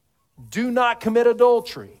 Do not commit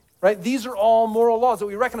adultery. Right? These are all moral laws that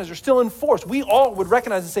we recognize are still in force. We all would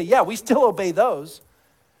recognize and say, yeah, we still obey those.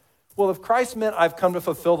 Well, if Christ meant I've come to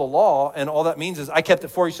fulfill the law, and all that means is I kept it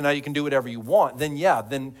for you, so now you can do whatever you want,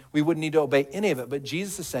 then we wouldn't need to obey any of it. But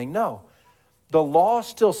Jesus is saying, no, The law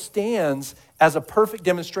still stands as a perfect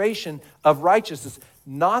demonstration of righteousness,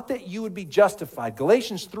 not that you would be justified.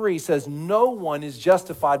 Galatians 3 says no one is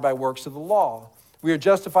justified by works of the law. We are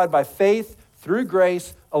justified by faith through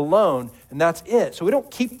grace alone, and that's it. So we don't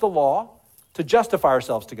keep the law to justify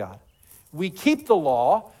ourselves to God. We keep the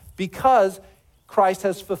law because Christ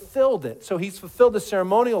has fulfilled it. So he's fulfilled the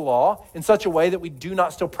ceremonial law in such a way that we do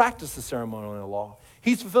not still practice the ceremonial law.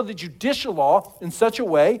 He's fulfilled the judicial law in such a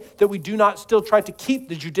way that we do not still try to keep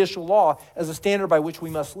the judicial law as a standard by which we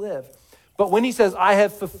must live. But when he says, I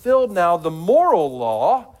have fulfilled now the moral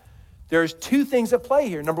law, there's two things at play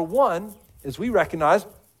here. Number one is we recognize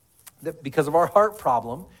that because of our heart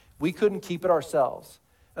problem, we couldn't keep it ourselves.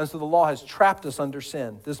 And so the law has trapped us under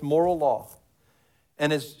sin, this moral law,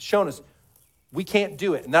 and has shown us we can't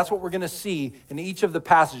do it. And that's what we're going to see in each of the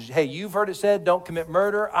passages. Hey, you've heard it said, don't commit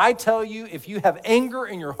murder. I tell you, if you have anger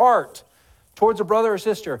in your heart towards a brother or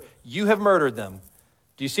sister, you have murdered them.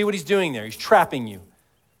 Do you see what he's doing there? He's trapping you.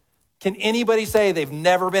 Can anybody say they've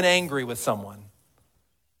never been angry with someone?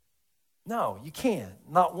 No, you can't.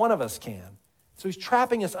 Not one of us can. So he's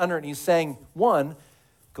trapping us under it, and he's saying, one,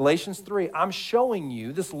 Galatians 3, I'm showing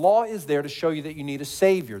you, this law is there to show you that you need a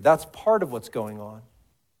Savior. That's part of what's going on.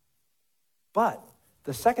 But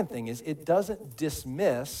the second thing is it doesn't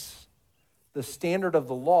dismiss the standard of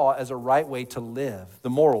the law as a right way to live, the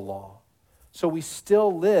moral law. So we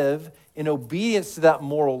still live in obedience to that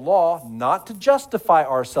moral law, not to justify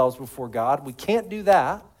ourselves before God. We can't do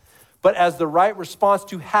that, but as the right response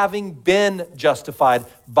to having been justified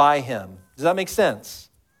by him. Does that make sense?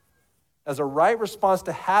 As a right response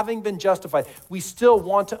to having been justified, we still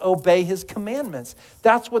want to obey his commandments.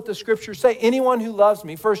 That's what the scriptures say. Anyone who loves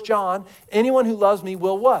me, 1 John, anyone who loves me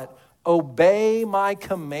will what? Obey my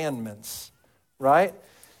commandments, right?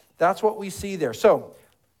 That's what we see there. So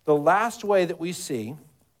the last way that we see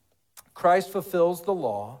Christ fulfills the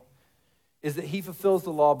law is that he fulfills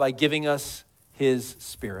the law by giving us his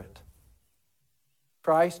Spirit.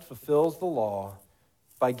 Christ fulfills the law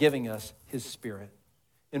by giving us his Spirit.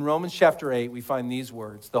 In Romans chapter 8, we find these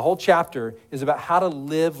words. The whole chapter is about how to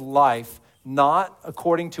live life not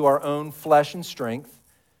according to our own flesh and strength,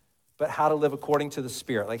 but how to live according to the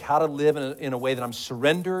Spirit, like how to live in a way that I'm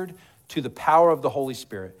surrendered to the power of the Holy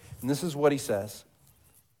Spirit. And this is what he says.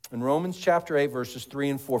 In Romans chapter 8, verses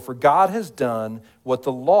 3 and 4, for God has done what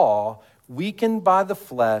the law, weakened by the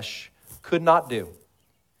flesh, could not do.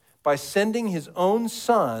 By sending his own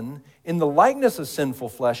Son in the likeness of sinful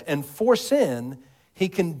flesh, and for sin, he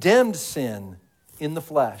condemned sin in the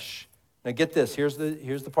flesh. Now get this, here's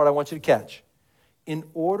the part I want you to catch. In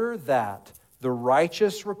order that the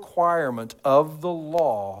righteous requirement of the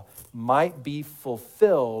law might be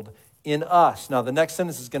fulfilled in us. Now the next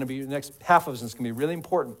sentence is going to be, the next half of it is going to be really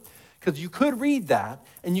important. Because you could read that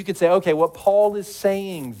and you could say, okay, what Paul is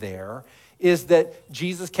saying there is that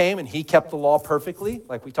Jesus came and he kept the law perfectly,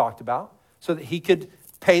 like we talked about, so that he could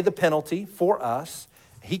pay the penalty for us.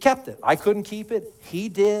 He kept it. I couldn't keep it. He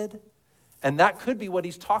did. And that could be what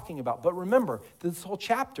he's talking about. But remember, this whole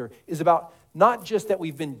chapter is about not just that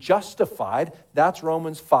we've been justified. That's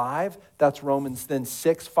Romans 5. That's Romans then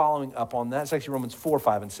 6 following up on that. It's actually Romans 4,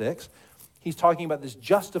 5, and 6. He's talking about this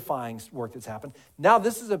justifying work that's happened. Now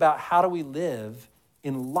this is about how do we live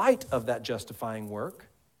in light of that justifying work.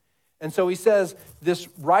 And so he says this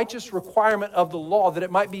righteous requirement of the law that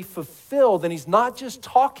it might be fulfilled. And he's not just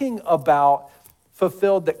talking about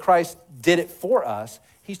fulfilled that Christ did it for us.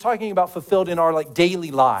 He's talking about fulfilled in our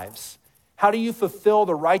daily lives. How do you fulfill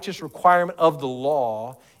the righteous requirement of the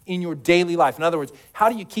law in your daily life? In other words, how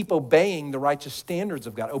do you keep obeying the righteous standards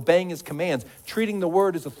of God, obeying his commands, treating the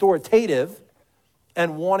word as authoritative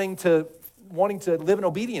and wanting to live in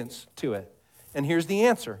obedience to it? And here's the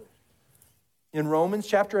answer. In Romans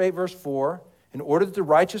chapter 8, verse 4, in order that the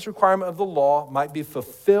righteous requirement of the law might be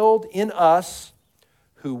fulfilled in us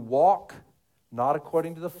who walk not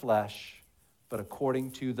according to the flesh, but according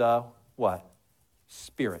to the what?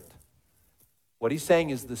 Spirit. What he's saying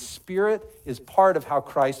is the Spirit is part of how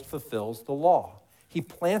Christ fulfills the law. He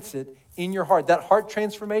plants it in your heart. That heart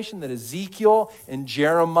transformation that Ezekiel and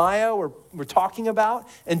Jeremiah were talking about,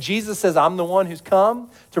 and Jesus says, I'm the one who's come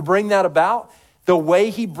to bring that about. The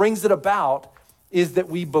way he brings it about is that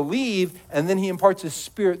we believe, and then he imparts his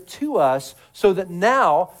Spirit to us so that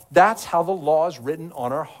now that's how the law is written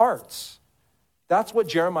on our hearts. That's what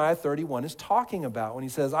Jeremiah 31 is talking about when he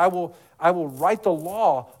says, I will write the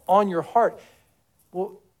law on your heart.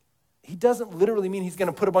 Well, he doesn't literally mean he's going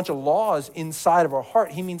to put a bunch of laws inside of our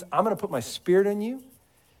heart. He means I'm going to put my Spirit in you. And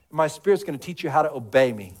my Spirit's going to teach you how to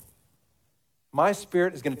obey me. My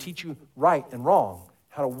Spirit is going to teach you right and wrong,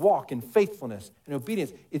 how to walk in faithfulness and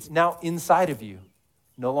obedience. It's now inside of you,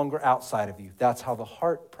 no longer outside of you. That's how the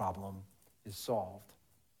heart problem is solved.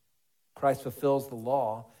 Christ fulfills the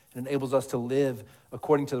law and enables us to live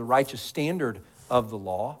according to the righteous standard of the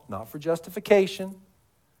law, not for justification,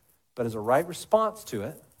 but as a right response to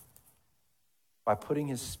it by putting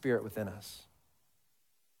his Spirit within us.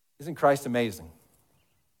 Isn't Christ amazing?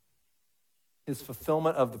 His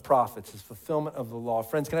fulfillment of the prophets, his fulfillment of the law.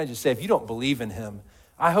 Friends, can I just say, if you don't believe in him,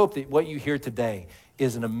 I hope that what you hear today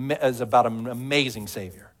is about an amazing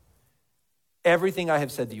Savior. Everything I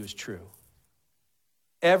have said to you is true.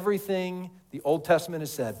 Everything the Old Testament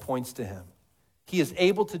has said points to him. He is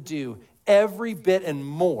able to do every bit and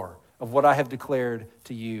more of what I have declared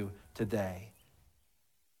to you today.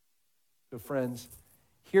 So friends,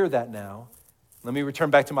 hear that now. Let me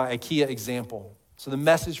return back to my IKEA example. So the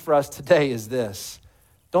message for us today is this: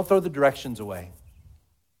 don't throw the directions away.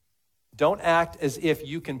 Don't act as if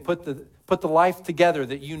you can put the life together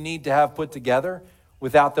that you need to have put together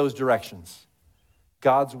without those directions.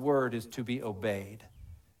 God's word is to be obeyed.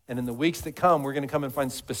 And in the weeks that come, we're going to come and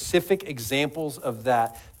find specific examples of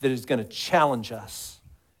that is going to challenge us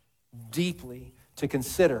deeply to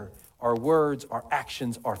consider our words, our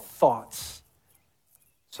actions, our thoughts,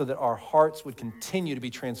 so that our hearts would continue to be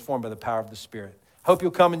transformed by the power of the Spirit. Hope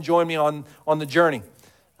you'll come and join me on the journey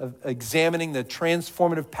of examining the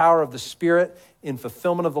transformative power of the Spirit in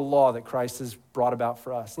fulfillment of the law that Christ has brought about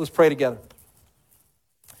for us. Let's pray together.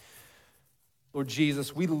 Lord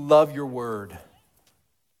Jesus, we love your word.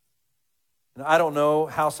 And I don't know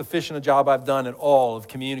how sufficient a job I've done at all of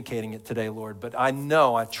communicating it today, Lord, but I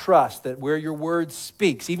trust that where your word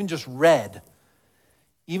speaks, even just read,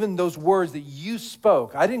 even those words that you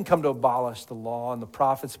spoke, I didn't come to abolish the law and the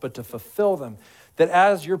prophets, but to fulfill them. That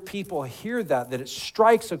as your people hear that it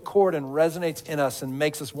strikes a chord and resonates in us and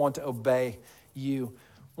makes us want to obey you,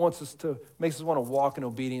 makes us want to walk in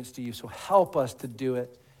obedience to you. So help us to do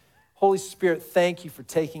it. Holy Spirit, thank you for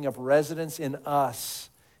taking up residence in us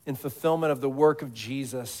in fulfillment of the work of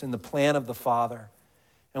Jesus, in the plan of the Father.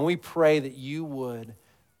 And we pray that you would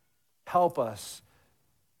help us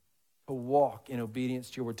to walk in obedience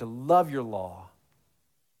to your word, to love your law.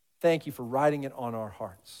 Thank you for writing it on our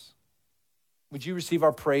hearts. Would you receive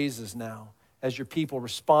our praises now as your people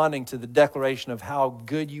responding to the declaration of how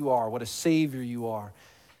good you are, what a Savior you are.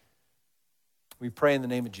 We pray in the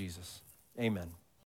name of Jesus. Amen.